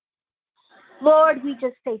Lord, we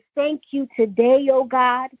just say thank you today, oh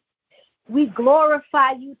God. We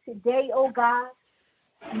glorify you today, oh God.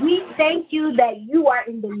 We thank you that you are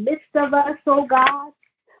in the midst of us, oh God.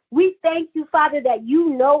 We thank you, Father, that you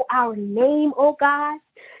know our name, oh God,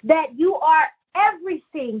 that you are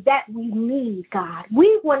everything that we need, God.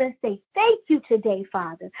 We want to say thank you today,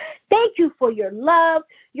 Father. Thank you for your love,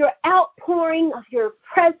 your outpouring of your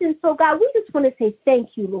presence, oh God. We just want to say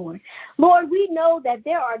thank you, Lord. Lord, we know that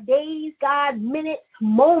there are days, God, minutes,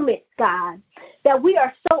 moments, God, that we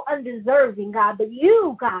are so undeserving, God, but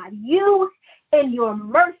you, God, you in your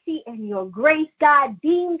mercy and your grace, God,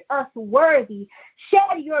 deemed us worthy.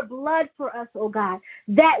 Shed your blood for us, oh God,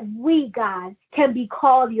 that we, God, can be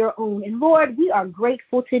called your own. And Lord, we are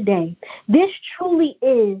grateful today. This truly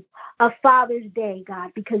is a Father's Day,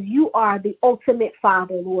 God, because you are the ultimate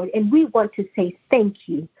Father, Lord, and we want to say thank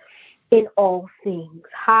you in all things.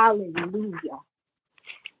 Hallelujah.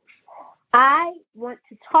 I want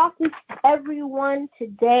to talk with everyone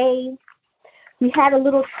today. We had a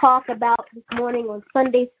little talk about this morning on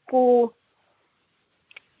Sunday school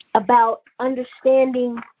about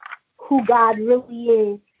understanding who God really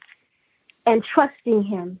is and trusting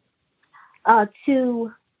him.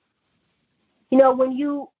 When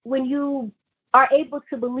you are able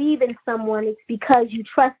to believe in someone, it's because you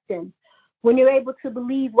trust them. When you're able to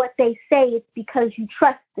believe what they say, it's because you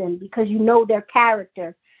trust them, because you know their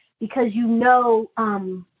character, because you know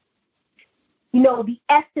the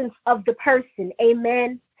essence of the person.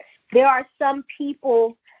 Amen. There are some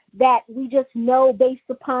people that we just know based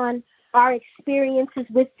upon our experiences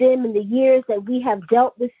with them and the years that we have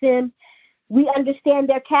dealt with them. We understand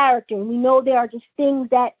their character, and we know there are just things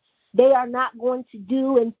that they are not going to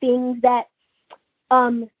do and things that,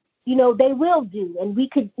 they will do. And we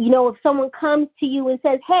could, if someone comes to you and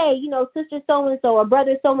says, hey, sister so-and-so or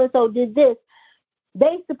brother so-and-so did this,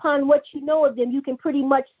 based upon what you know of them, you can pretty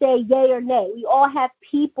much say yay or nay. We all have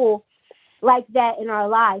people like that in our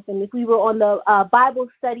lives. And if we were on the Bible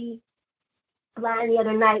study line the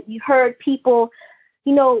other night, we heard people,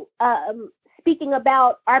 speaking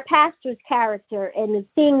about our pastor's character and the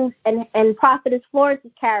things, and Prophetess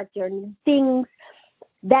Florence's character and the things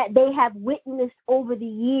that they have witnessed over the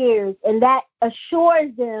years. And that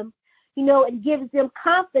assures them, and gives them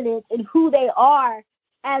confidence in who they are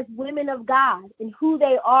as women of God and who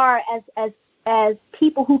they are as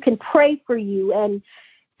people who can pray for you and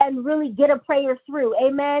really get a prayer through.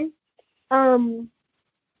 Amen. I'm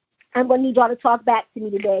going to need y'all to talk back to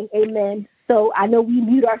me today. Amen. So I know we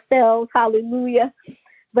mute ourselves. Hallelujah.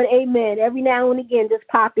 But amen. Every now and again, just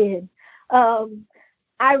pop in.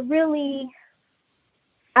 I really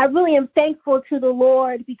am thankful to the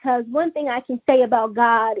Lord, because one thing I can say about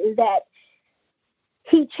God is that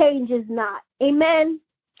he changes not. Amen.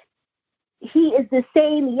 He is the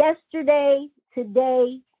same yesterday,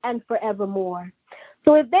 today, and forevermore.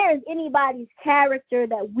 So if there is anybody's character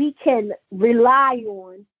that we can rely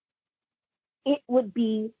on, it would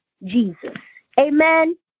be Jesus.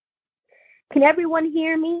 Amen. Can everyone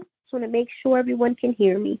hear me? Just want to make sure everyone can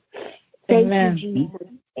hear me. Thank you, Jesus.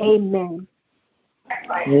 Amen.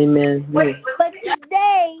 Amen. But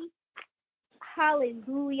today,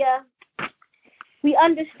 hallelujah, we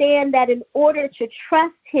understand that in order to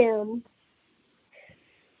trust him,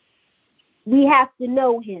 we have to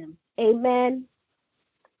know him. Amen.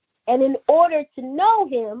 And in order to know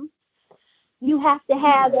him, you have to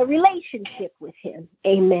have a relationship with him.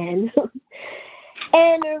 Amen.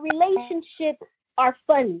 And relationships are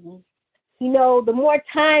funny. The more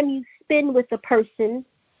time you spend with a person,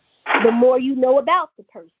 the more you know about the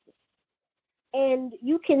person. And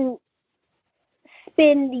you can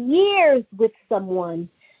spend years with someone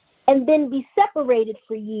and then be separated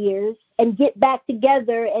for years and get back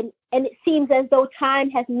together, and it seems as though time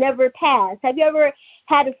has never passed. Have you ever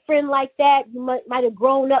had a friend like that? You might have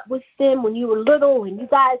grown up with them when you were little and you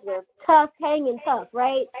guys were hanging tough,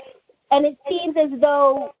 right? And it seems as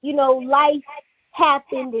though, life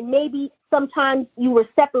happened and maybe sometimes you were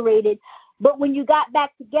separated, but when you got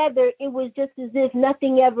back together, it was just as if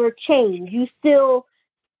nothing ever changed. You're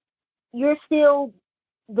still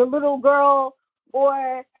the little girl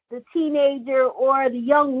or the teenager or the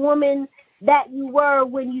young woman that you were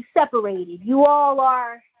when you separated. You all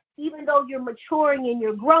are, even though you're maturing and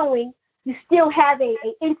you're growing, you still have a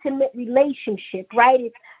intimate relationship,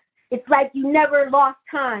 right? It's like you never lost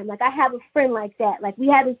time. Like I have a friend like that. Like we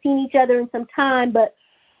haven't seen each other in some time, but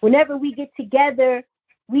whenever we get together,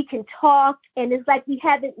 we can talk, and it's like we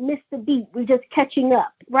haven't missed a beat. We're just catching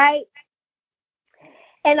up, right?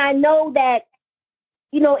 And I know that,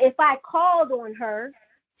 if I called on her,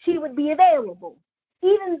 she would be available,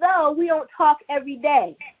 even though we don't talk every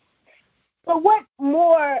day. But what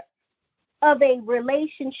more of a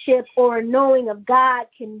relationship or knowing of God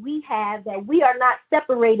can we have that we are not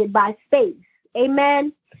separated by space?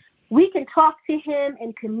 Amen. We can talk to him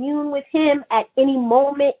and commune with him at any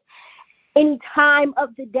moment, any time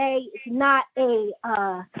of the day. It's not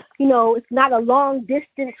it's not a long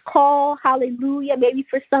distance call. Hallelujah. Maybe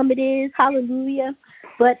for some it is. Hallelujah.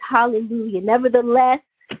 But hallelujah. Nevertheless,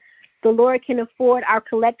 the Lord can afford our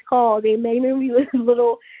collect calls. Amen. Remember we was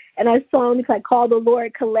little and our song is like call the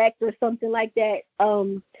Lord collect or something like that.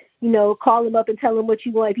 Call him up and tell him what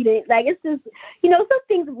you want. If you didn't it's just, some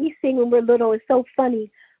things we sing when we're little is so funny.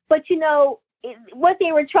 But what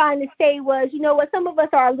they were trying to say was, some of us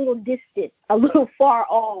are a little distant, a little far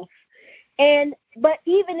off. But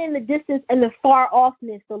even in the distance and the far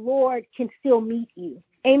offness, the Lord can still meet you.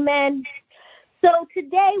 Amen. So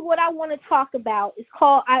today what I want to talk about is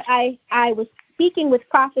called, I was speaking with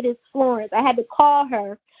Prophetess Florence. I had to call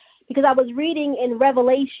her because I was reading in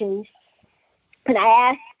Revelations, and I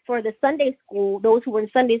asked for the Sunday school, those who were in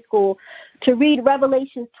Sunday school, to read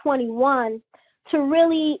Revelations 21 to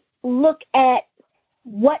really look at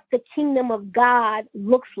what the kingdom of God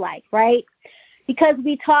looks like, right? Because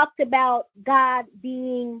we talked about God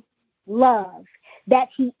being love, that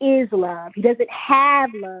he is love. He doesn't have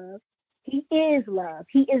love. He is love.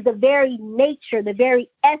 He is the very nature, the very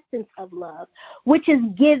essence of love, which is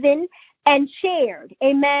given and shared.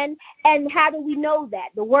 Amen. And how do we know that?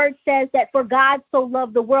 The word says that for God so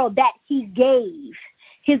loved the world that he gave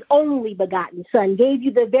his only begotten son, gave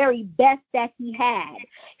you the very best that he had.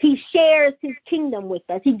 He shares his kingdom with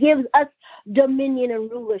us. He gives us dominion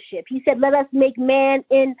and rulership. He said, let us make man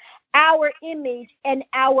in our image and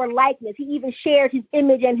our likeness. He even shared his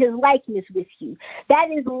image and his likeness with you.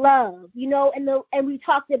 That is love, and we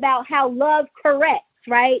talked about how love corrects,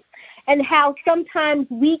 right? And how sometimes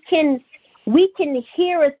we can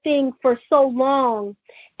hear a thing for so long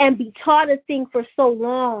and be taught a thing for so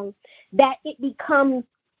long that it becomes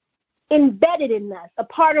embedded in us, a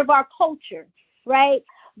part of our culture, right?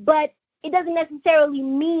 But it doesn't necessarily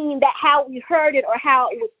mean that how we heard it or how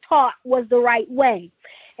it was taught was the right way.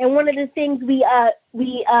 And one of the things we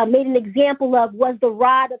made an example of was the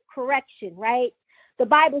rod of correction, right? The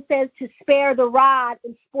Bible says to spare the rod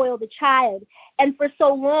and spoil the child. And for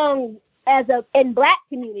so long, in black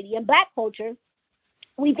community, in black culture,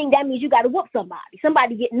 we think that means you got to whoop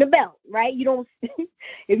somebody getting the belt, right? You don't,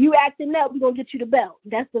 if you acting up, we're going to get you the belt.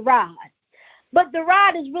 That's the rod. But the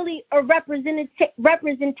rod is really a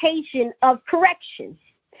representation of correction.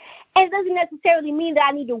 And it doesn't necessarily mean that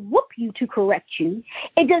I need to whoop you to correct you.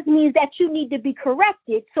 It just means that you need to be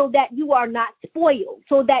corrected so that you are not spoiled,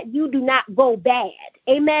 so that you do not go bad.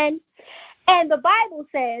 Amen. And the Bible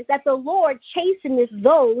says that the Lord chasteneth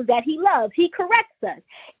those that he loves. He corrects us.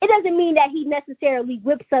 It doesn't mean that he necessarily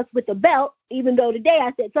whips us with a belt, even though today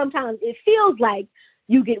I said sometimes it feels like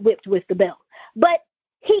you get whipped with the belt. But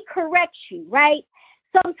he corrects you, right?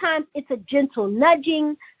 Sometimes it's a gentle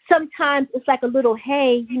nudging. Sometimes it's like a little,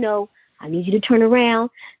 hey, I need you to turn around.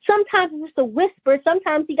 Sometimes it's just a whisper.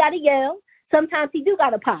 Sometimes he got to yell. Sometimes he do got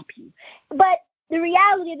to pop you. But the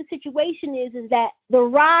reality of the situation is that the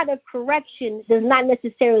rod of correction does not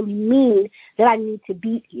necessarily mean that I need to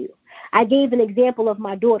beat you. I gave an example of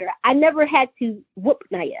my daughter. I never had to whoop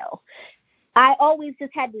Niall. I always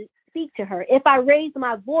just had to speak to her. If I raised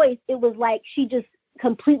my voice, it was like she just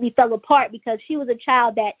completely fell apart because she was a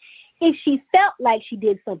child that if she felt like she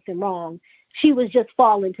did something wrong, she was just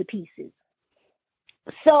falling to pieces.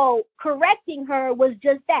 So correcting her was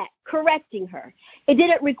just that, correcting her. It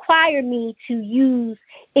didn't require me to use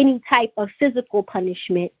any type of physical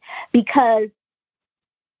punishment because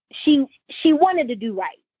she wanted to do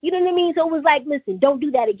right. You know what I mean? So it was like, listen, don't do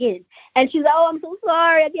that again. And she's like, oh, I'm so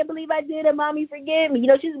sorry. I can't believe I did it. Mommy, forgive me.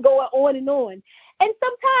 She's going on and on. And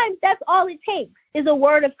sometimes that's all it takes is a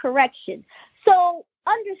word of correction. So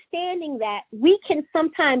understanding that we can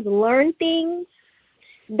sometimes learn things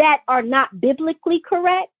that are not biblically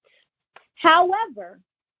correct. However,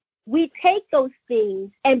 we take those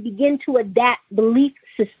things and begin to adapt belief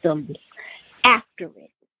systems after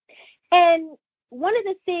it. And one of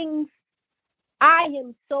the things I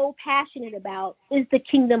am so passionate about is the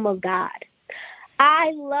kingdom of God.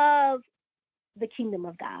 I love the kingdom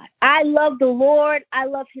of God. I love the Lord. I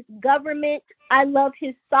love his government. I love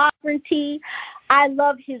his sovereignty. I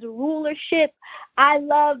love his rulership. I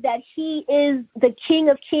love that he is the King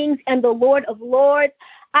of kings and the Lord of lords.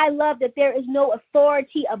 I love that there is no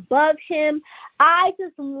authority above him. I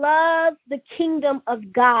just love the kingdom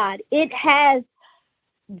of God. It has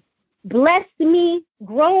blessed me,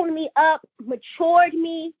 grown me up, matured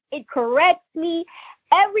me. It corrects me.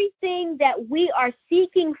 Everything that we are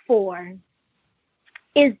seeking for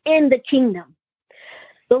is in the kingdom.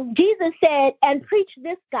 So Jesus said, and preach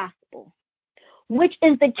this gospel, which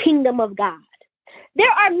is the kingdom of God.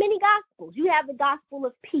 There are many gospels. You have the gospel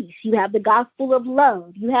of peace. You have the gospel of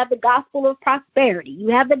love. You have the gospel of prosperity. You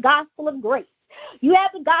have the gospel of grace. You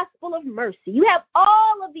have the gospel of mercy. You have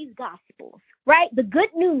all of these gospels, right? The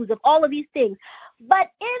good news of all of these things.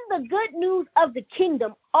 But in the good news of the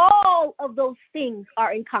kingdom, all of those things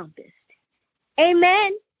are encompassed.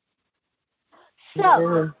 Amen? So,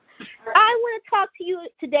 I want to talk to you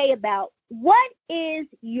today about what is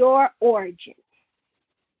your origin.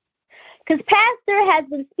 Because Pastor has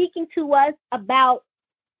been speaking to us about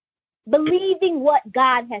believing what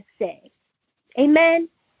God has said. Amen?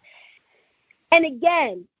 And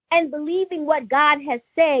again, and believing what God has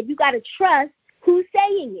said, you got to trust who's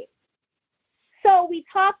saying it. So we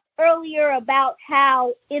talked earlier about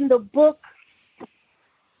how in the book,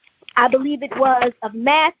 I believe it was, of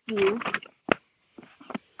Matthew,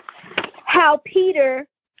 how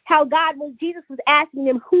Jesus was asking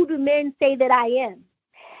them, who do men say that I am?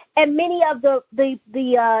 And many of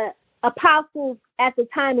the apostles at the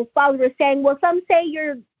time and followers were saying, well, some say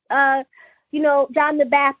you're, John the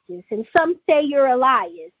Baptist, and some say you're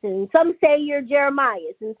Elias, and some say you're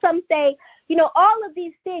Jeremiah, and some say, all of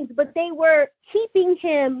these things, but they were keeping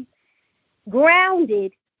him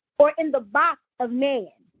grounded or in the box of man,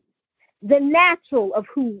 the natural of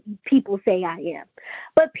who people say I am.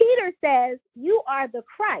 But Peter says, you are the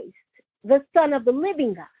Christ, the Son of the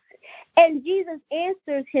living God. And Jesus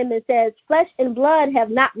answers him and says, flesh and blood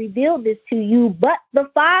have not revealed this to you, but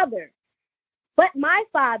the Father, but my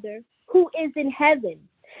Father who is in heaven.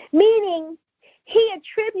 Meaning he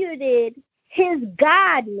attributed his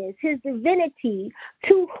godness, his divinity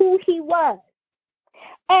to who he was.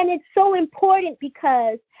 And it's so important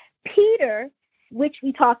because Peter, which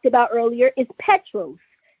we talked about earlier, is Petros,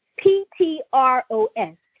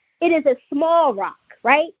 P-T-R-O-S. It is a small rock,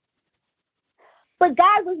 right? But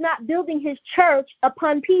God was not building his church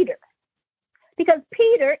upon Peter because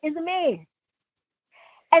Peter is a man.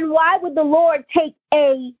 And why would the Lord take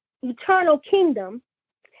a eternal kingdom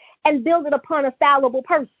and build it upon a fallible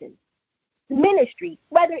person? Ministry,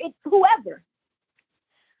 whether it's whoever.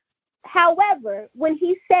 However, when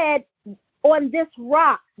he said on this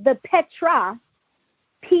rock, the Petra,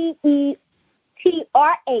 P-E-T-R-A-S,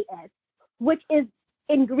 which is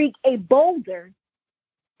in Greek a boulder,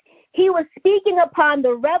 he was speaking upon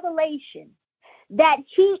the revelation that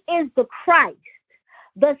he is the Christ,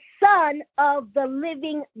 the Son of the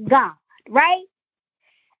living God, right?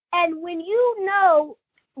 And when you know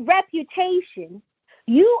reputation,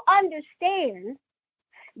 you understand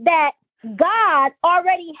that God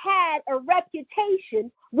already had a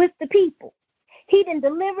reputation with the people. He didn't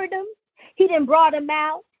deliver them. He didn't brought them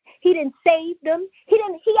out. He didn't save them. He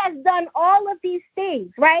has done all of these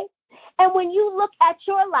things, right? And when you look at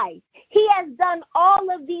your life, he has done all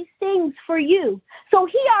of these things for you. So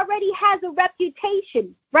he already has a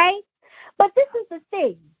reputation, right? But this is the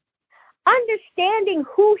thing. Understanding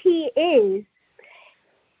who he is,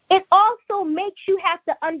 it also makes you have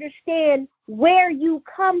to understand where you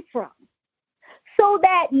come from so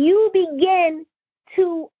that you begin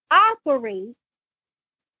to operate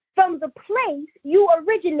from the place you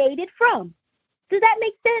originated from. Does that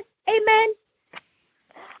make sense? Amen?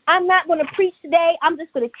 I'm not going to preach today. I'm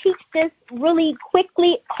just going to teach this really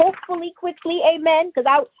quickly, hopefully quickly, amen,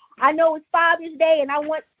 because I know it's Father's Day, and I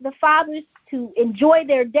want the fathers to enjoy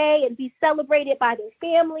their day and be celebrated by their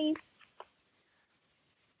families.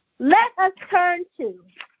 Let us turn to,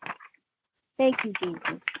 thank you,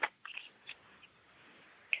 Jesus.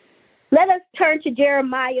 Let us turn to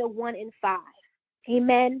Jeremiah 1 and 5.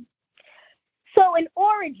 Amen. So an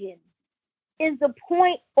origin is the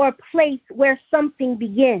point or place where something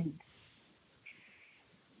begins,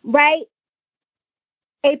 right?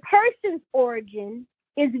 A person's origin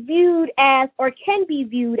is viewed as or can be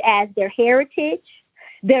viewed as their heritage,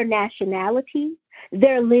 their nationality,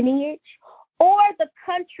 their lineage, or the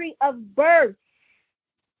country of birth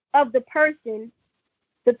of the person,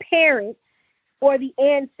 the parents, or the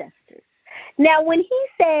ancestors. Now, when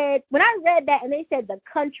I read that and they said the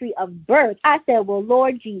country of birth, I said, well,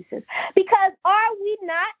 Lord Jesus, because are we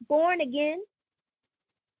not born again?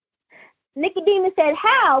 Nicodemus said,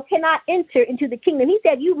 how can I enter into the kingdom? He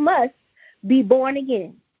said, you must be born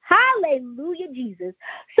again. Hallelujah, Jesus.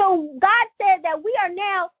 So God said that we are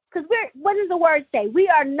now, because what does the word say? We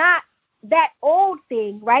are not that old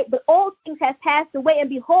thing, right? But old things have passed away, and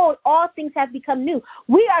behold, all things have become new.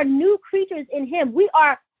 We are new creatures in him. We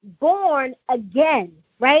are born again,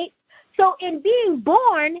 right? So in being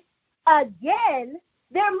born again,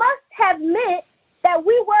 there must have meant that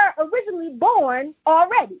we were originally born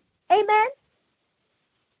already. Amen?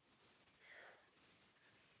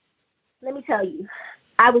 Let me tell you,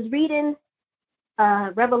 I was reading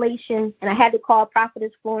Revelation, and I had to call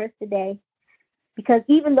Prophetess Florence today because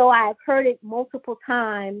even though I have heard it multiple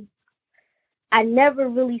times, I never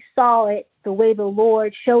really saw it the way the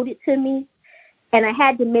Lord showed it to me, and I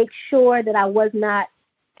had to make sure that I was not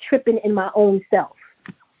tripping in my own self.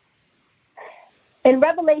 In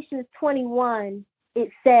Revelation 21,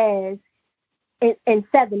 it says, in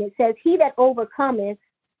 7, it says, he that overcometh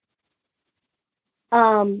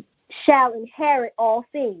shall inherit all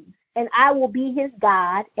things, and I will be his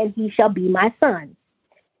God, and he shall be my son.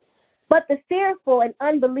 But the fearful and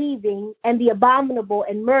unbelieving and the abominable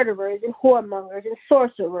and murderers and whoremongers and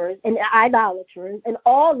sorcerers and idolaters and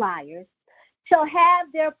all liars shall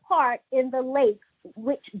have their part in the lake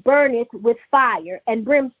which burneth with fire and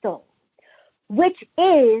brimstone, which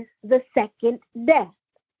is the second death.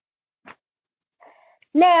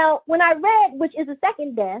 Now, when I read which is the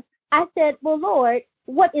second death, I said, well, Lord,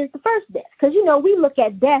 what is the first death? Because, we look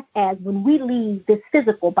at death as when we leave this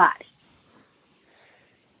physical body.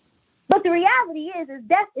 But the reality is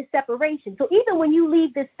death is separation. So even when you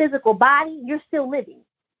leave this physical body, you're still living.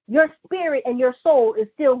 Your spirit and your soul is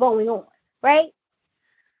still going on, right?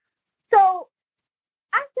 So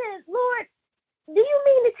I said, Lord, do you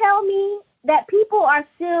mean to tell me that people are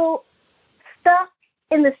still stuck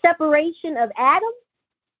in the separation of Adam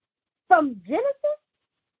from Genesis?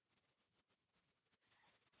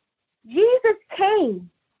 Jesus came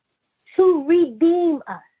to redeem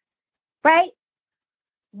us, right?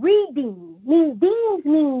 Redeem means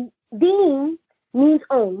deemed means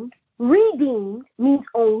owned. Redeemed means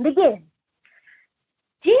owned again.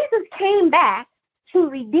 Jesus came back to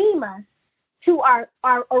redeem us to our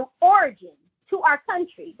origin, to our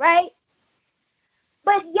country, right?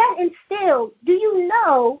 But yet and still, do you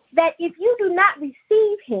know that if you do not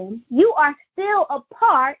receive him, you are still a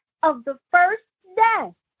part of the first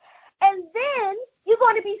death? And then you're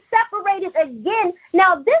going to be separated again.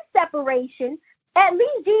 Now, this separation, at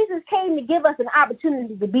least Jesus came to give us an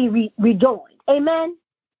opportunity to be rejoined. Amen?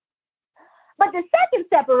 But the second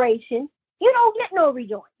separation, you don't get no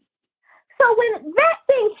rejoining. So when that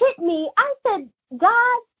thing hit me, I said,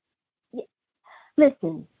 God,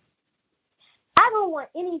 listen, I don't want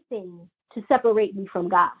anything to separate me from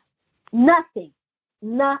God. Nothing.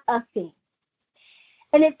 Not a thing.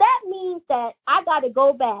 And if that means that I got to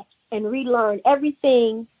go back and relearn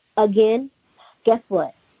everything again, guess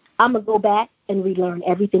what? I'm going to go back and relearn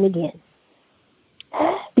everything again.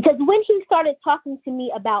 Because when he started talking to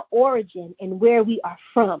me about origin and where we are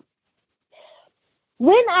from,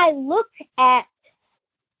 when I looked at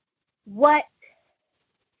what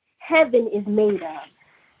heaven is made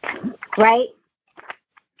of, right?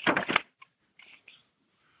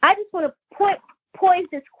 I just want to pose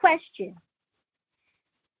this question.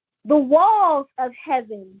 The walls of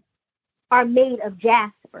heaven are made of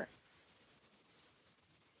jasper.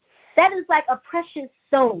 That is like a precious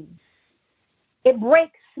stone. It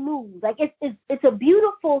breaks smooth. Like it's a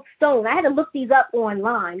beautiful stone. I had to look these up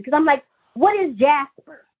online because I'm like, what is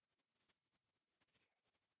jasper?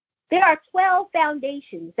 There are 12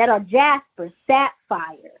 foundations that are jasper,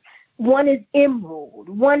 sapphire. One is emerald.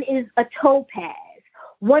 One is a topaz.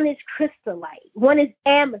 One is crystallite. One is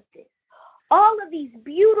amethyst. All of these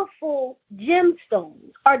beautiful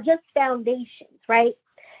gemstones are just foundations, right?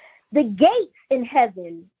 The gates in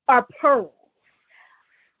heaven are pearls.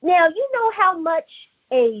 Now, you know how much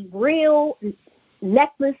a real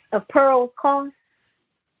necklace of pearls costs?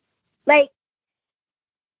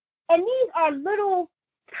 And these are little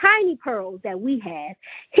tiny pearls that we have.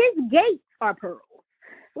 His gates are pearls.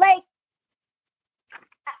 And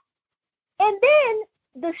then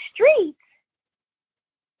the streets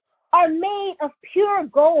are made of pure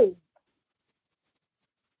gold.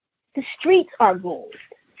 The streets are gold.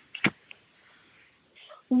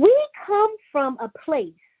 We come from a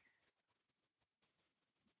place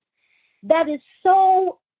that is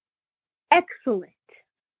so excellent.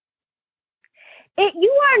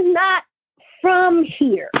 You are not from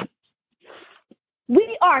here.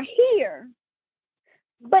 We are here.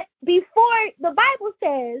 But before the Bible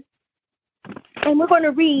says, and we're going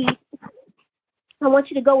to read, I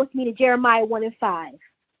want you to go with me to Jeremiah 1 and 5.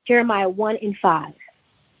 Jeremiah 1 and 5.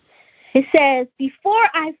 It says, before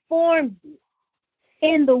I formed you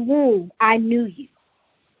in the womb, I knew you.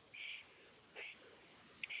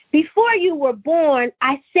 Before you were born,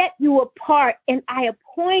 I set you apart and I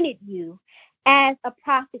appointed you as a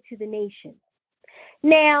prophet to the nation.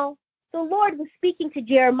 Now, the Lord was speaking to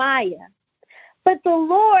Jeremiah, But the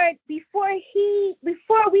Lord, before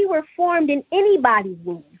we were formed in anybody's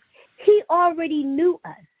womb, he already knew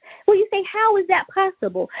us. Well, you say, how is that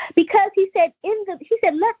possible? Because he said,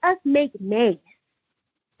 let us make man,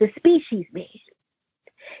 the species man,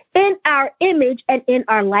 in our image and in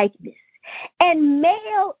our likeness. And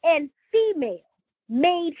male and female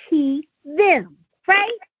made he them, right?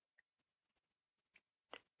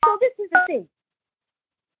 So this is the thing.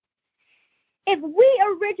 If we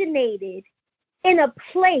originated in a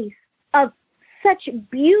place of such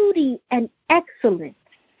beauty and excellence,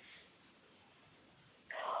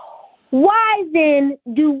 why then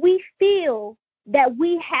do we feel that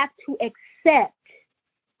we have to accept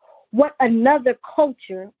what another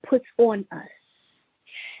culture puts on us?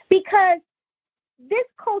 Because this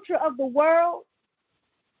culture of the world,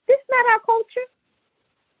 this is not our culture.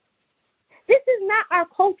 This is not our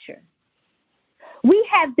culture. We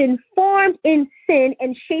have been formed in sin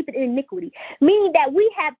and shaped in iniquity, meaning that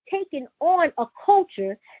we have taken on a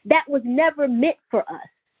culture that was never meant for us.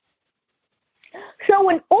 So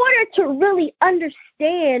in order to really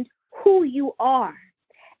understand who you are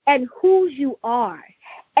and whose you are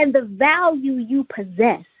and the value you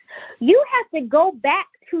possess, you have to go back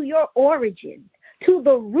to your origin, to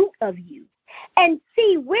the root of you, and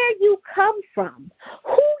see where you come from,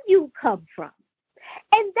 who you come from.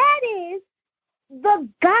 And that is the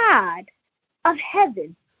God of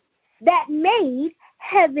heaven that made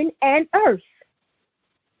heaven and earth.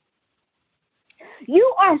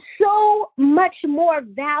 You are so much more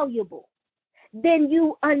valuable than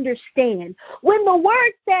you understand. When the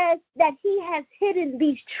word says that he has hidden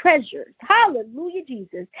these treasures, hallelujah,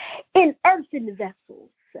 Jesus, in earthen vessels,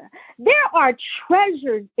 there are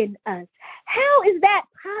treasures in us. How is that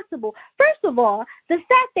possible? First of all, the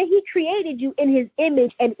fact that he created you in his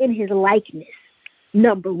image and in his likeness,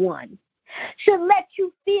 number one, should let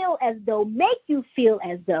you feel as though, make you feel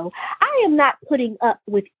as though I am not putting up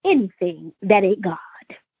with anything that ain't God.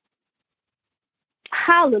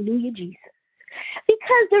 Hallelujah, Jesus.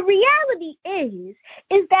 Because the reality is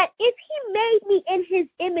that if he made me in his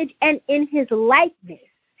image and in his likeness,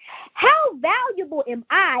 how valuable am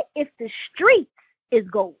I if the street is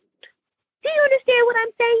gold? Do you understand what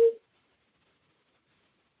I'm saying?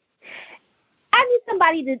 I need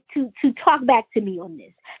somebody to talk back to me on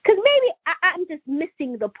this, because maybe I'm just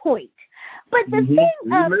missing the point. But the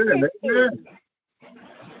thing of this is,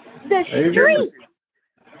 the street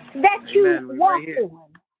that you walk on,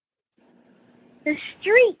 the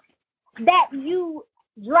street that you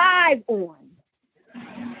drive on,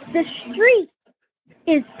 the street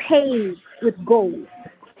is paved with gold.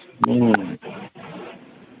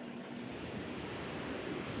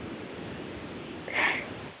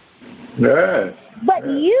 Yes. But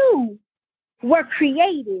you were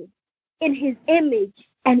created in his image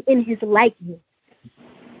and in his likeness.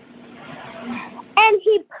 And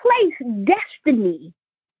he placed destiny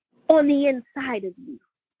on the inside of you,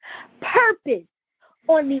 purpose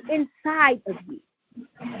on the inside of you.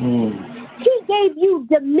 He gave you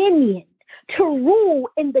dominion to rule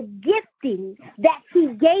in the gifting that he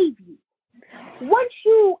gave you. Once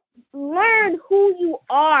you learn who you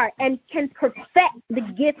are and can perfect the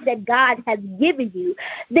gift that God has given you,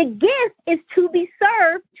 the gift is to be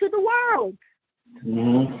served to the world.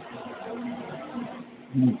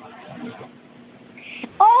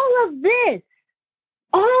 All of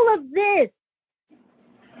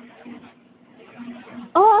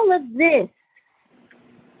this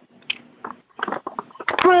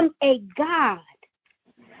from a God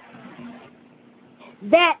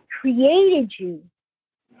that created you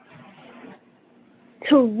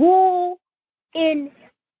to rule in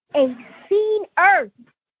a seen earth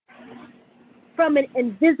from an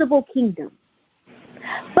invisible kingdom,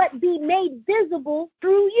 but be made visible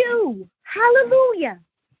through you. Hallelujah.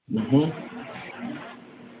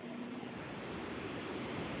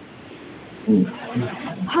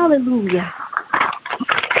 Hallelujah.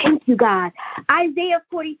 Thank you, God. Isaiah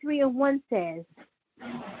 43:1 says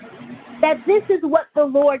that this is what the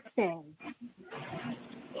Lord says.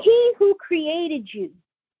 He who created you,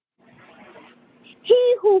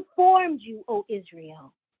 he who formed you, O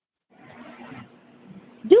Israel.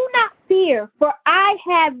 Do not fear, for I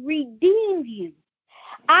have redeemed you.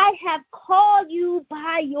 I have called you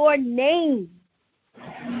by your name.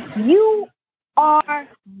 You are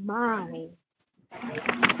mine.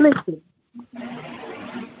 Listen.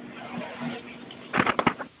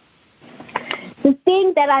 The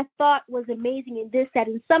thing that I thought was amazing in this, that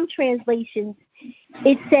in some translations,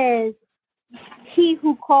 it says, he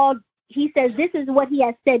says, this is what he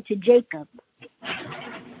has said to Jacob.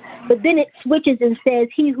 But then it switches and says,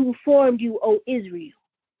 he who formed you, O Israel.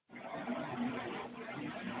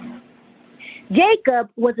 Jacob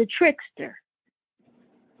was a trickster.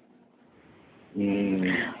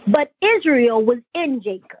 But Israel was in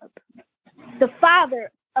Jacob, the father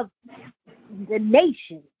of the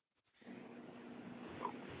nation.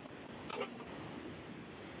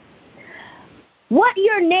 What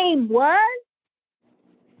your name was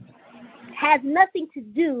has nothing to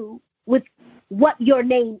do with what your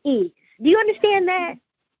name is. Do you understand that?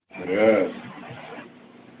 Yes.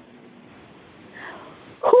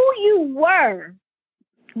 Who you were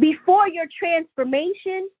before your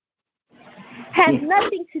transformation has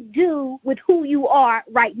nothing to do with who you are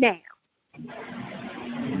right now.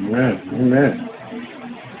 Amen. Amen.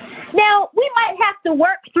 Now, we might have to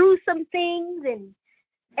work through some things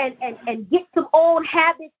and get some old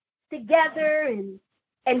habits together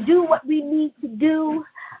and do what we need to do.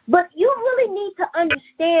 But you really need to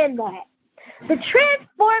understand that the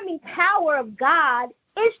transforming power of God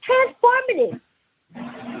is transformative.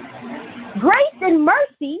 Grace and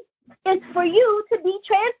mercy is for you to be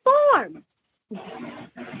transformed.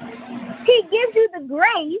 He gives you the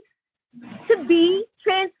grace to be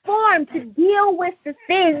transformed, to deal with the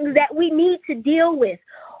things that we need to deal with,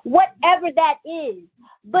 whatever that is.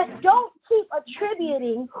 But don't keep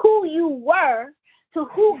attributing who you were to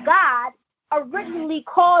who God originally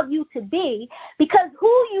called you to be, because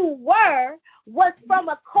who you were was from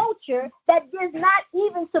a culture that is not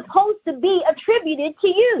even supposed to be attributed to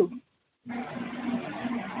you.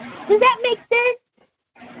 Does that make sense?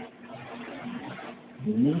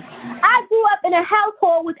 I grew up in a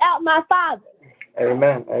household without my father.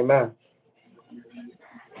 Amen. Amen.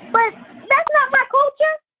 But that's not my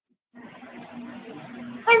culture.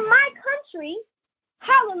 In my country,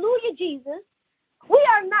 hallelujah, Jesus, we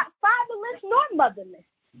are not fatherless nor motherless,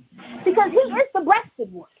 because he is the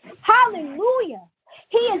breasted one. Hallelujah.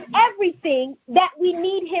 He is everything that we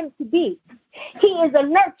need him to be. He is a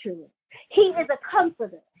nurturer. He is a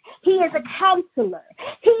comforter. He is a counselor.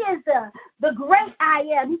 He is the great I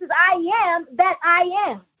am. He says, I am that I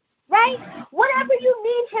am. Right? Whatever you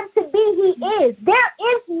need him to be, he is. There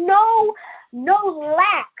is no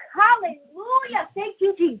lack. Hallelujah. Thank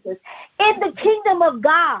you, Jesus. In the kingdom of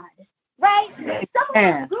God. Right? Some of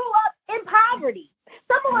us grew up in poverty.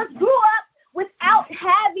 Some of us grew up without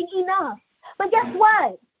having enough. But guess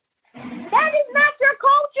what? That is not your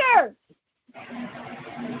culture.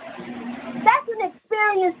 That's an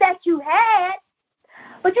experience that you had,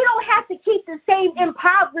 but you don't have to keep the same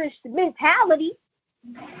impoverished mentality,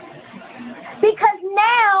 because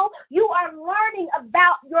now you are learning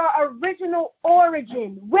about your original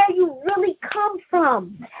origin, where you really come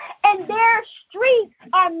from, and their streets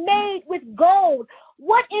are made with gold.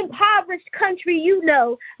 What impoverished country you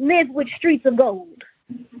know lives with streets of gold?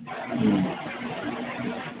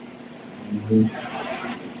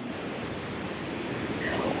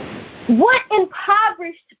 What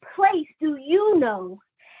impoverished place do you know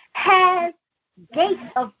has gates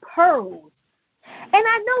of pearls? And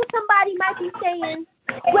I know somebody might be saying,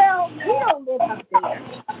 well, we don't live up there.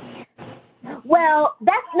 Well,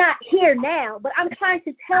 that's not here now, but I'm trying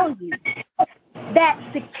to tell you that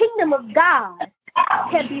the kingdom of God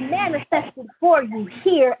can be manifested for you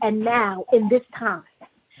here and now in this time.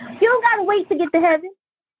 You don't got to wait to get to heaven.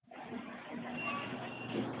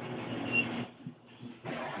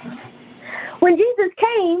 When Jesus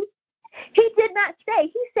came, he did not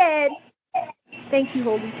say, he said, thank you,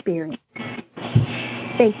 Holy Spirit.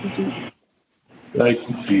 Thank you, Jesus. Thank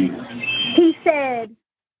you, Jesus. He said,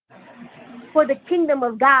 for the kingdom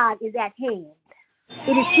of God is at hand.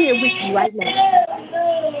 It is here with you right now.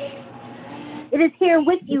 It is here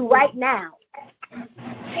with you right now.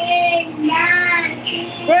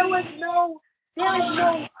 There is no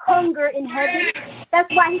hunger in heaven.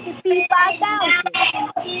 That's why he could feed 5,000.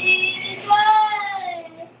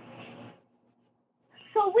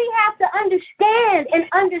 So we have to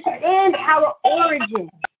understand our origin.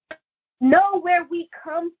 Know where we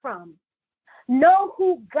come from. Know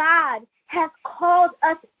who God has called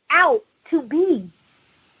us out to be.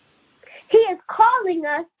 He is calling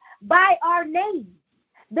us by our name,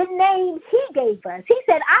 the name he gave us. He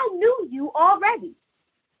said, I knew you already.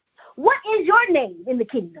 What is your name in the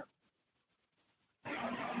kingdom?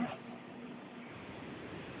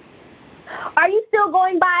 Are you still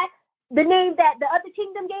going by the name that the other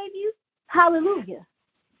kingdom gave you? Hallelujah.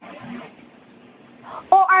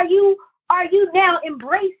 Or are you now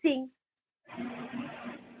embracing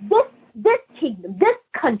this kingdom, this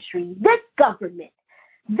country, this government,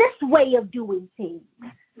 this way of doing things?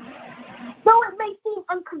 Though it may seem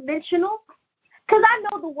unconventional, because I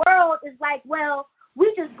know the world is like, well,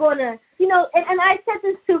 we're just going to, and I said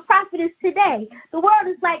this to Prophetess today. The world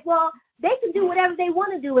is like, well, They can do whatever they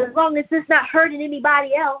want to do as long as it's not hurting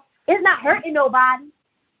anybody else. It's not hurting nobody,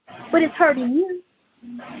 but it's hurting you.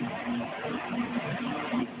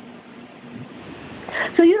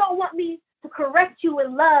 So you don't want me to correct you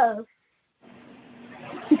in love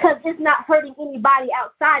because it's not hurting anybody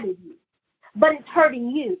outside of you, but it's hurting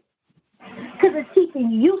you because it's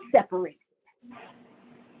keeping you separated.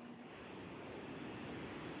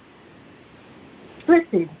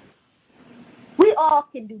 Listen, we all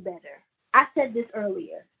can do better. I said this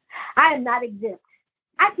earlier. I am not exempt.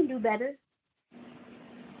 I can do better.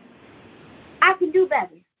 I can do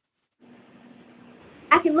better.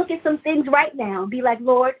 I can look at some things right now and be like,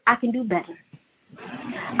 Lord, I can do better.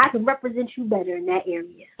 I can represent you better in that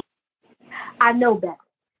area. I know better.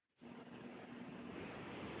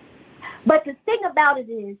 But the thing about it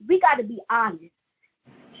is, we got to be honest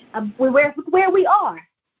where we are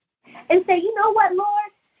and say, you know what,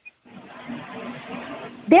 Lord?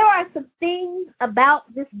 There are some things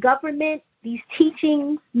about this government, these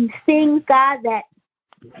teachings, these things, God, that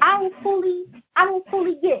I don't fully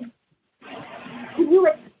get.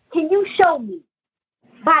 Can you show me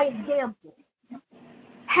by example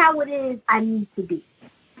how it is I need to be?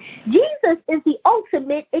 Jesus is the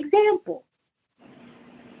ultimate example.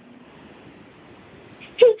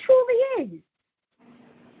 He truly is.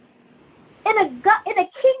 In a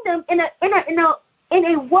kingdom, in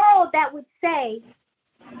a world that would say,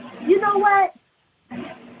 you know what?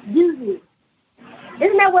 Do you?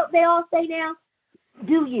 Isn't that what they all say now?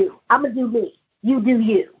 Do you? I'm gonna do me. You do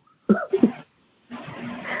you.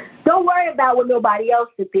 Don't worry about what nobody else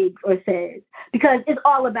thinks or says, because it's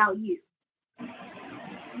all about you.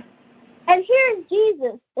 And here's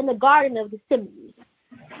Jesus in the Garden of Gethsemane,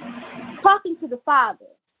 talking to the Father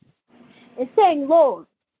and saying, Lord,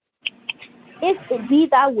 if it be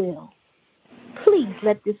thy will, please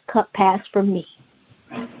let this cup pass from me.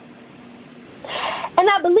 And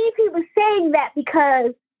I believe he was saying that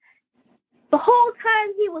because the whole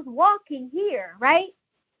time he was walking here, right,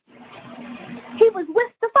 he was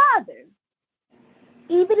with the Father.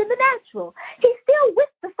 Even in the natural, he's still with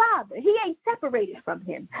the Father. He ain't separated from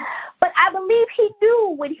him. But I believe he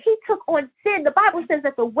knew when he took on sin, the Bible says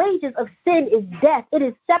that the wages of sin is death. It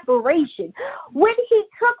is separation. When he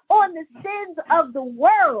took on the sins of the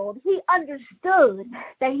world, he understood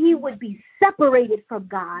that he would be separated from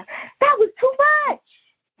God. That was too much.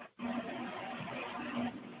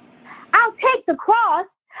 I'll take the cross,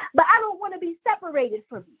 but I don't want to be separated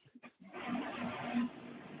from you.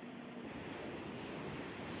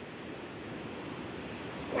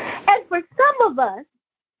 And for some of us,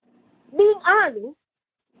 being honest,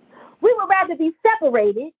 we would rather be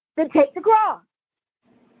separated than take the cross.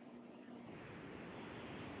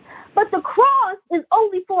 But the cross is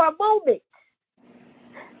only for a moment.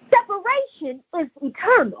 Separation is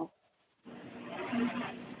eternal.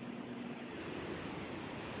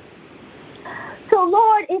 So,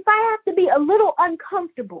 Lord, if I have to be a little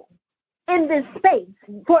uncomfortable in this space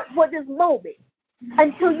for this moment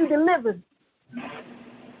until you deliver me,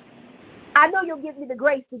 I know you'll give me the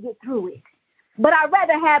grace to get through it. But I'd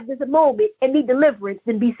rather have this moment and need deliverance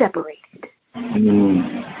than be separated.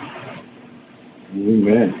 Amen.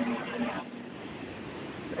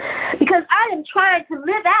 Because I am trying to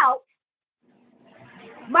live out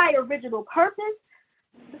my original purpose.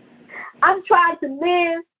 I'm trying to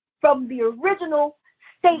live from the original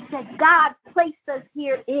state that God placed us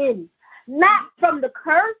here in, not from the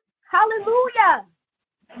curse. Hallelujah.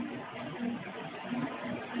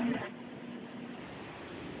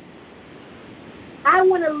 I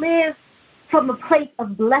want to live from a place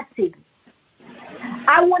of blessing.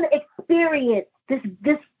 I want to experience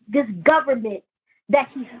this government that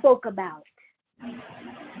he spoke about,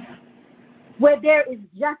 where there is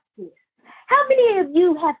justice. How many of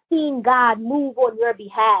you have seen God move on your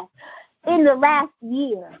behalf in the last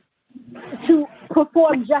year to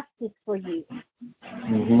perform justice for you?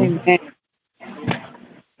 Mm-hmm. It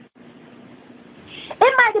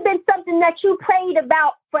might have been something that you prayed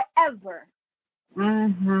about forever.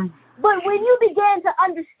 Mm-hmm. But when you began to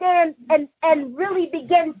understand and really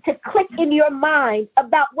begin to click in your mind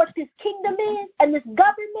about what this kingdom is and this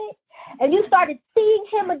government, and you started seeing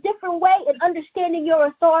him a different way and understanding your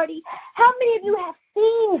authority, how many of you have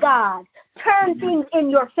seen God turn things in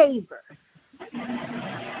your favor?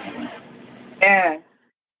 Yeah.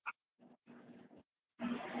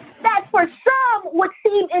 That for some would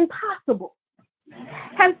seem impossible.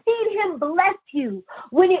 Have seen him bless you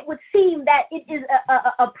when it would seem that it is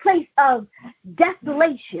a place of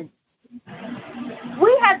desolation.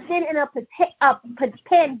 We have been in a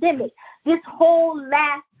pandemic this whole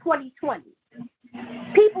last 2020.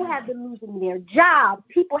 People have been losing their jobs.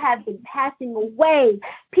 People have been passing away.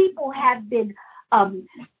 People have been,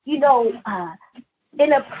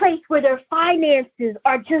 in a place where their finances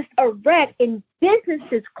are just a wreck, and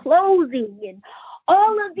businesses closing and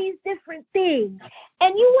all of these different things.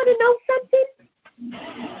 And you want to know something?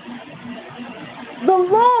 The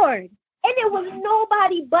Lord, and it was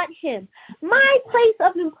nobody but him. My place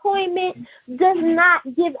of employment does not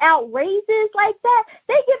give out raises like that.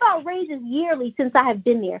 They give out raises yearly since I have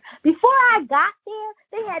been there. Before I got there,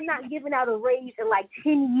 they had not given out a raise in like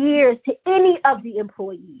 10 years to any of the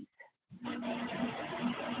employees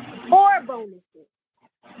or bonuses.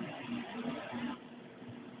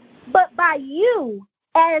 But by you,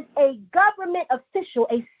 as a government official,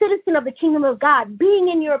 a citizen of the kingdom of God, being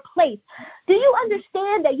in your place, do you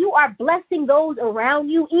understand that you are blessing those around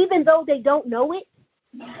you even though they don't know it?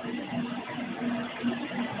 You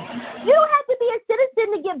don't have to be a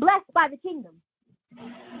citizen to get blessed by the kingdom.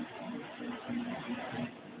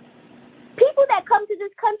 People that come to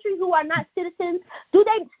this country who are not citizens, do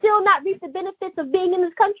they still not reap the benefits of being in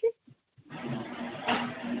this country?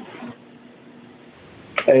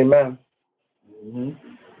 Amen.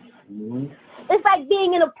 It's like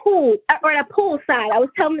being in a pool or at a poolside. I was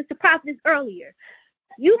telling Mr. Prophetess earlier.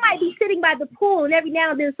 You might be sitting by the pool and every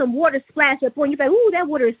now and then some water splash up on you. Like, ooh, that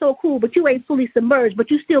water is so cool, but you ain't fully submerged, but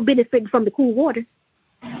you still benefiting from the cool water.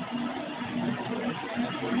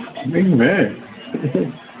 Amen.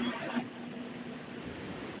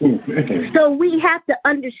 So we have to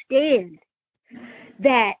understand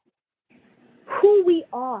that who we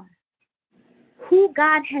are, who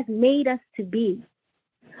God has made us to be,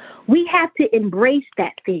 we have to embrace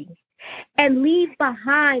that thing and leave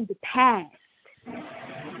behind the past.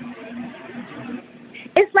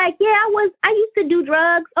 It's like, yeah, I used to do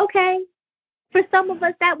drugs. Okay. For some of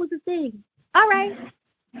us, that was a thing. All right.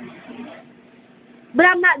 But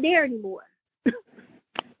I'm not there anymore.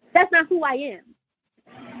 That's not who I am.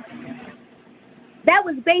 That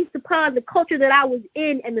was based upon the culture that I was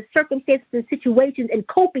in and the circumstances and situations and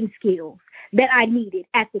coping skills that I needed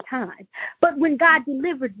at the time. But when God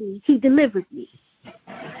delivered me, he delivered me.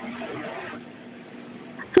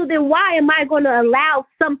 So then why am I going to allow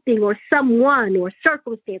something or someone or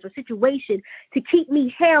circumstance or situation to keep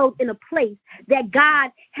me held in a place that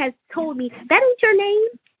God has told me, that ain't your name?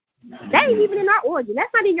 That ain't even in our origin.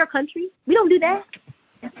 That's not in your country. We don't do that.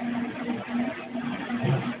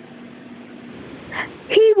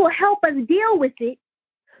 He will help us deal with it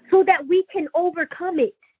so that we can overcome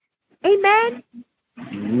it. Amen?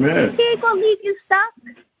 Amen. He ain't going to leave you stuck.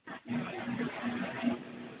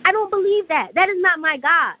 I don't believe that. That is not my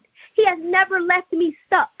God. He has never left me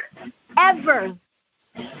stuck, ever.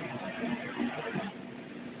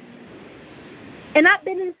 And I've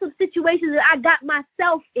been in some situations that I got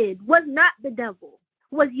myself in. Was not the devil.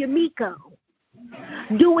 Was Yemiko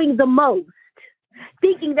doing the most,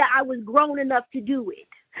 thinking that I was grown enough to do it,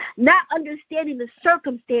 not understanding the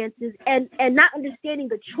circumstances and not understanding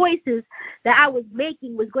the choices that I was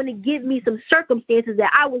making was going to give me some circumstances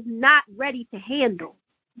that I was not ready to handle.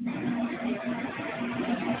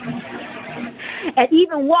 And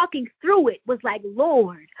even walking through it was like,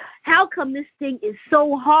 Lord, how come this thing is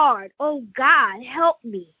so hard? Oh, God, help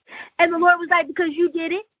me. And the Lord was like, because you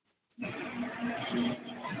did it.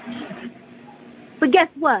 But guess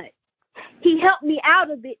what? He helped me out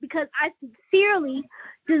of it because I sincerely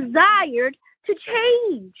desired to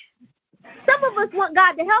change. Some of us want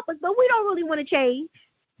God to help us, but we don't really want to change.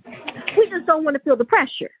 We just don't want to feel the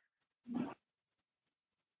pressure.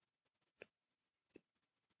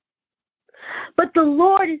 But the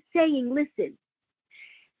Lord is saying, listen,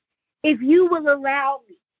 if you will allow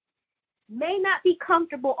me, may not be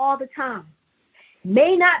comfortable all the time,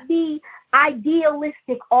 may not be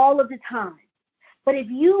idealistic all of the time, but if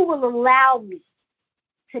you will allow me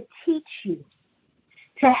to teach you,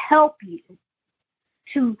 to help you,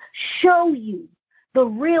 to show you the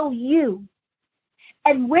real you,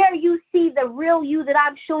 and where you see the real you that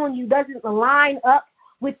I'm showing you doesn't line up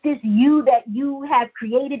with this you that you have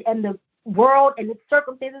created and the world and its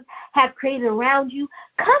circumstances have created around you,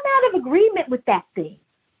 come out of agreement with that thing,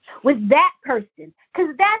 with that person,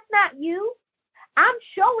 because that's not you. I'm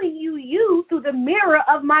showing you you through the mirror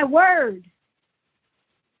of my word.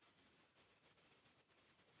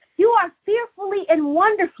 You are fearfully and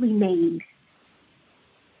wonderfully made.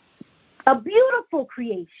 A beautiful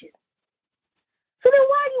creation. So then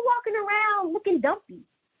why are you walking around looking dumpy?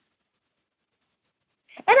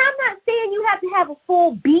 And I'm not saying you have to have a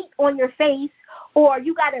full beat on your face or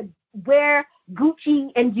you got to wear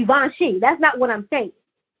Gucci and Givenchy. That's not what I'm saying.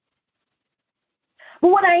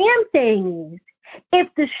 But what I am saying If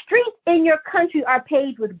the streets in your country are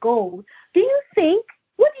paved with gold, what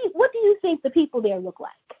do you think the people there look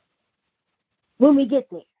like when we get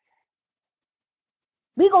there?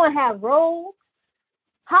 We're going to have roads.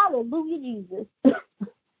 Hallelujah, Jesus.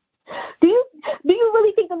 Do you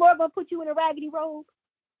really think the Lord going to put you in a raggedy robe?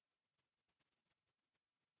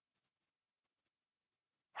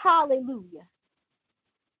 Hallelujah.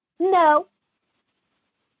 No.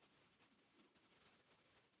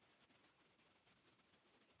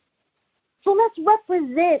 So let's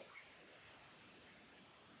represent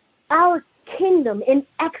our kingdom in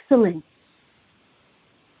excellence.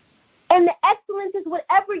 And the excellence is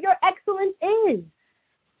whatever your excellence is.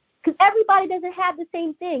 Because everybody doesn't have the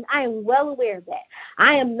same thing. I am well aware of that.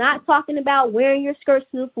 I am not talking about wearing your skirts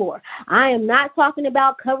to the floor. I am not talking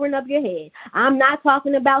about covering up your head. I'm not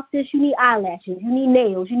talking about, sis, you need eyelashes, you need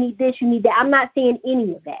nails, you need this, you need that. I'm not saying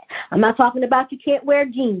any of that. I'm not talking about you can't wear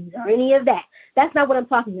jeans or any of that. That's not what I'm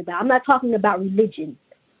talking about. I'm not talking about religion.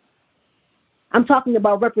 I'm talking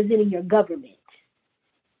about representing your government.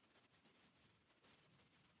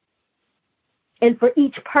 And for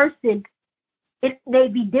each person, it may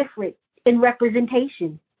be different in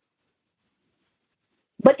representation.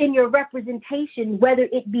 But in your representation, whether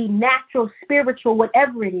it be natural, spiritual,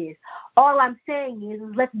 whatever it is, all I'm saying is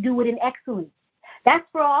let's do it in excellence. That's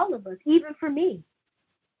for all of us, even for me.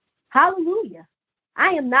 Hallelujah. I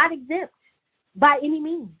am not exempt by any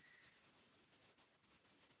means.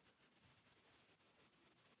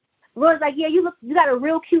 The Lord's like, yeah, you got a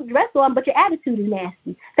real cute dress on, but your attitude is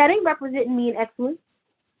nasty. That ain't representing me in excellence.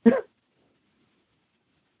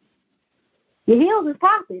 Your heels is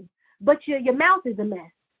popping, but your mouth is a mess.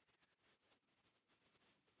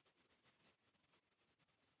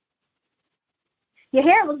 Your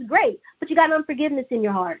hair looks great, but you got unforgiveness in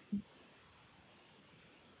your heart.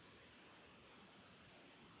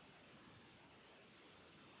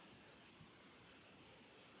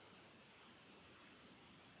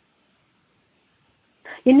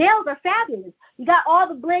 Your nails are fabulous. You got all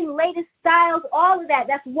the bling, latest styles, all of that.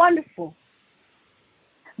 That's wonderful.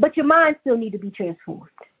 But your mind still needs to be transformed.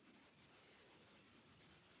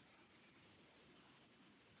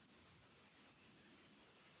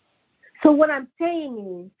 So what I'm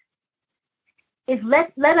saying is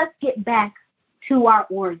let us get back to our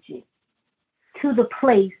origin, to the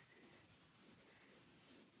place,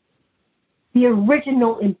 the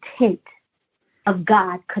original intent of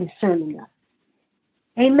God concerning us.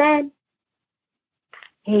 Amen.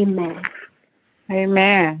 Amen.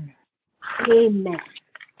 Amen. Amen.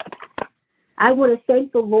 I want to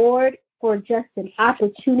thank the Lord for just an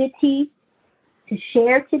opportunity to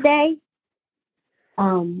share today.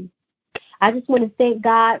 I just want to thank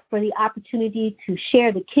God for the opportunity to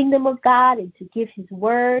share the kingdom of God and to give his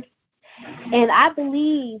word. And I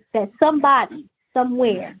believe that somebody,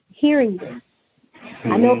 somewhere, hearing this,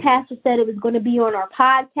 I know Pastor said it was going to be on our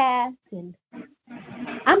podcast, and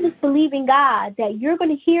I'm just believing God that you're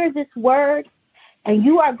going to hear this word and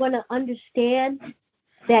you are going to understand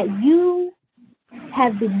that you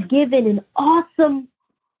have been given an awesome,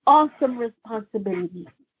 awesome responsibility.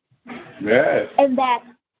 Yes. And that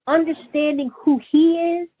understanding who he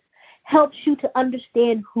is helps you to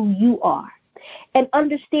understand who you are. And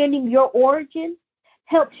understanding your origin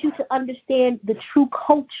helps you to understand the true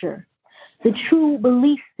culture, the true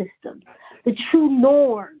belief system, the true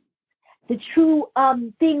norms, the true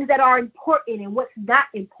things that are important and what's not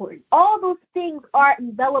important. All those things are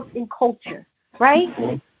enveloped in culture, right?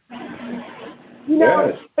 You know,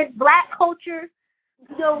 Yes. in black culture,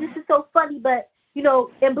 you know, this is so funny, but, you know,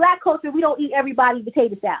 in black culture, we don't eat everybody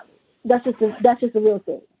potato salad. That's just a real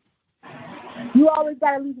thing. You always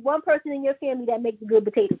got at least one person in your family that makes a good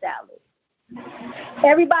potato salad.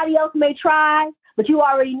 Everybody else may try, but you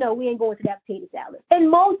already know we ain't going to that potato salad. In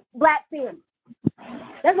most black families,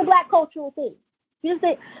 that's a black cultural thing. You just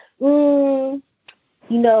say,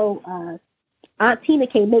 Aunt Tina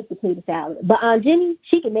can't make potato salad, but Aunt Jenny,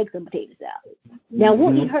 she can make some potato salad. Now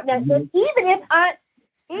we'll eat her. Now, even if Aunt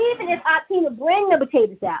Tina bring the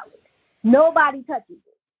potato salad, nobody touches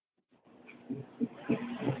it.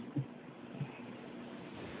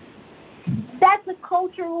 That's a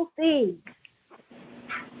cultural thing.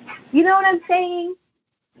 You know what I'm saying?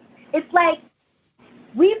 It's like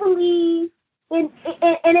we believe in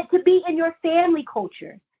it to be in your family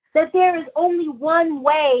culture that there is only one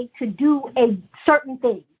way to do a certain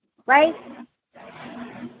thing, right?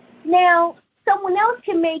 Now, someone else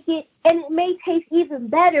can make it, and it may taste even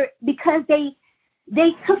better because they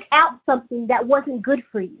took out something that wasn't good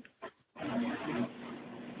for you.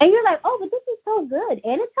 And you're like, oh, but this is so good,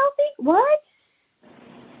 and it's healthy? What?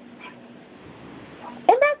 And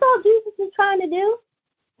that's all Jesus is he's trying to do?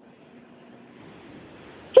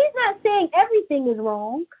 He's not saying everything is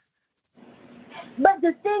wrong, but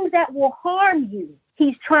the things that will harm you,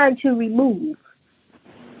 he's trying to remove.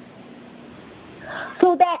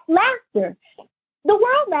 So that laughter, the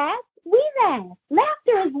world laughs, we laugh.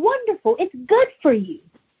 Laughter is wonderful. It's good for you.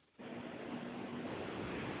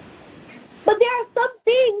 But there are some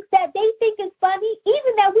things that they think is funny,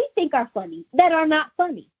 even that we think are funny, that are not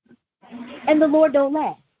funny. And the Lord don't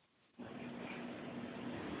laugh.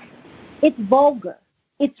 It's vulgar.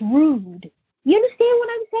 It's rude. You understand what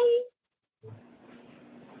I'm saying?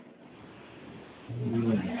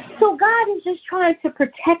 So God is just trying to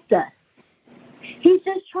protect us. He's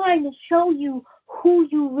just trying to show you who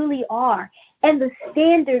you really are and the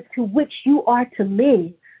standard to which you are to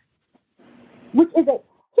live. He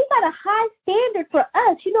got a high standard for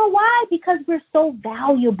us. You know why? Because we're so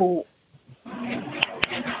valuable.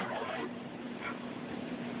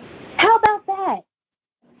 How about that?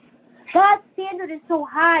 God's standard is so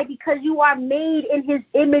high because you are made in his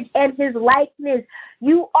image and his likeness.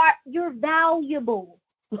 You're valuable.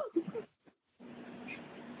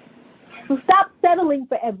 So stop settling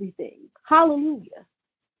for everything. Hallelujah.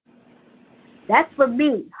 That's for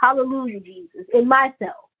me. Hallelujah, Jesus. In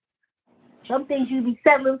myself. Some things you be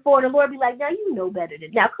settling for, and the Lord be like, now you know better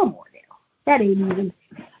than now. Come on now.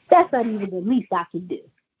 That's not even the least I can do.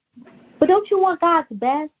 But don't you want God's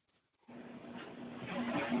best?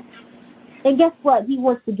 And guess what? He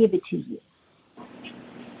wants to give it to you.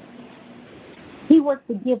 He wants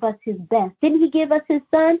to give us his best. Didn't he give us his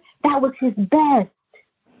son? That was his best.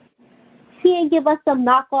 He ain't give us some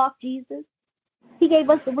knockoff Jesus. He gave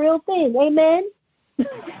us the real thing. Amen?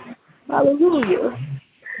 Hallelujah.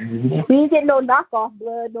 We ain't getting no knockoff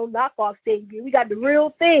blood, no knockoff Savior. We got the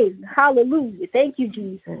real thing. Hallelujah. Thank you,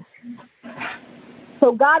 Jesus.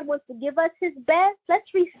 So God wants to give us his best.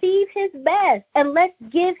 Let's receive his best. And let's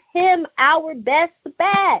give him our best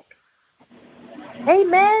back.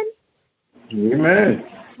 Amen. Amen.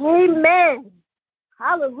 Amen.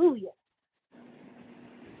 Hallelujah.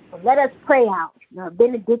 So let us pray out our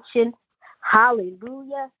benediction.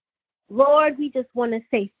 Hallelujah. Lord, we just want to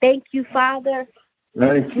say thank you, Father.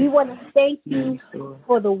 Thank you. We want to thank you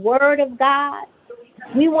for the word of God.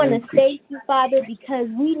 We want to thank you, Father, because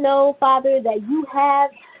we know, Father, that you have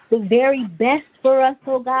the very best for us,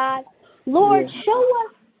 oh God. Lord, show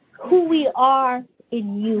us who we are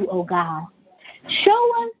in you, oh God.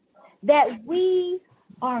 Show us that we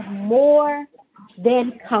are more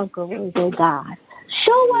than conquerors, oh God.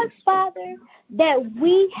 Show us, Father, that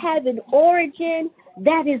we have an origin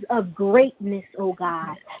that is of greatness, oh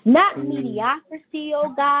God. Not mediocrity,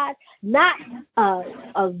 oh God. Not a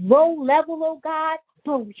low level, oh God.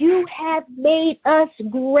 But you have made us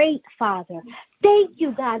great, Father. Thank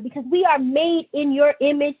you, God, because we are made in your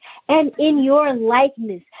image and in your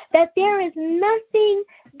likeness. That there is nothing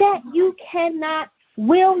that you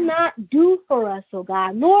will not do for us, oh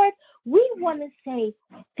God. Lord, we want to say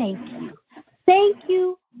thank you. Thank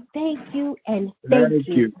you, and thank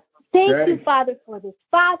you. Thank you, Father, for this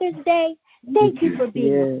Father's Day. Thank you for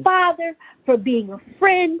being a father, for being a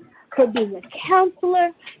friend, for being a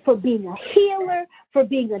counselor, for being a healer, for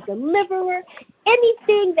being a deliverer.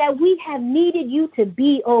 Anything that we have needed you to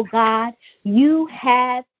be, oh God, you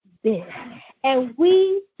have been. And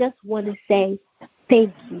we just want to say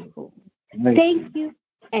thank you. Thank you.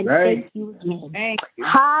 And thank you again. Thank you.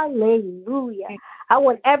 Hallelujah. I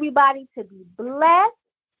want everybody to be blessed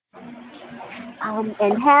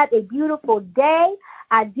and have a beautiful day.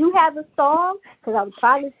 I do have a song because I'm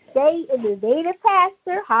trying to stay in the vein of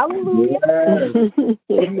Pastor. Hallelujah.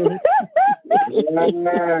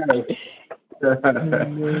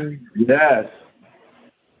 Yes.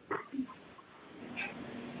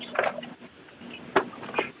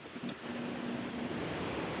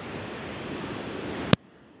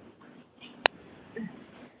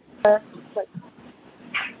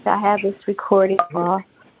 I have this recording off.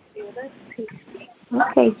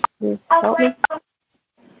 Okay, help me.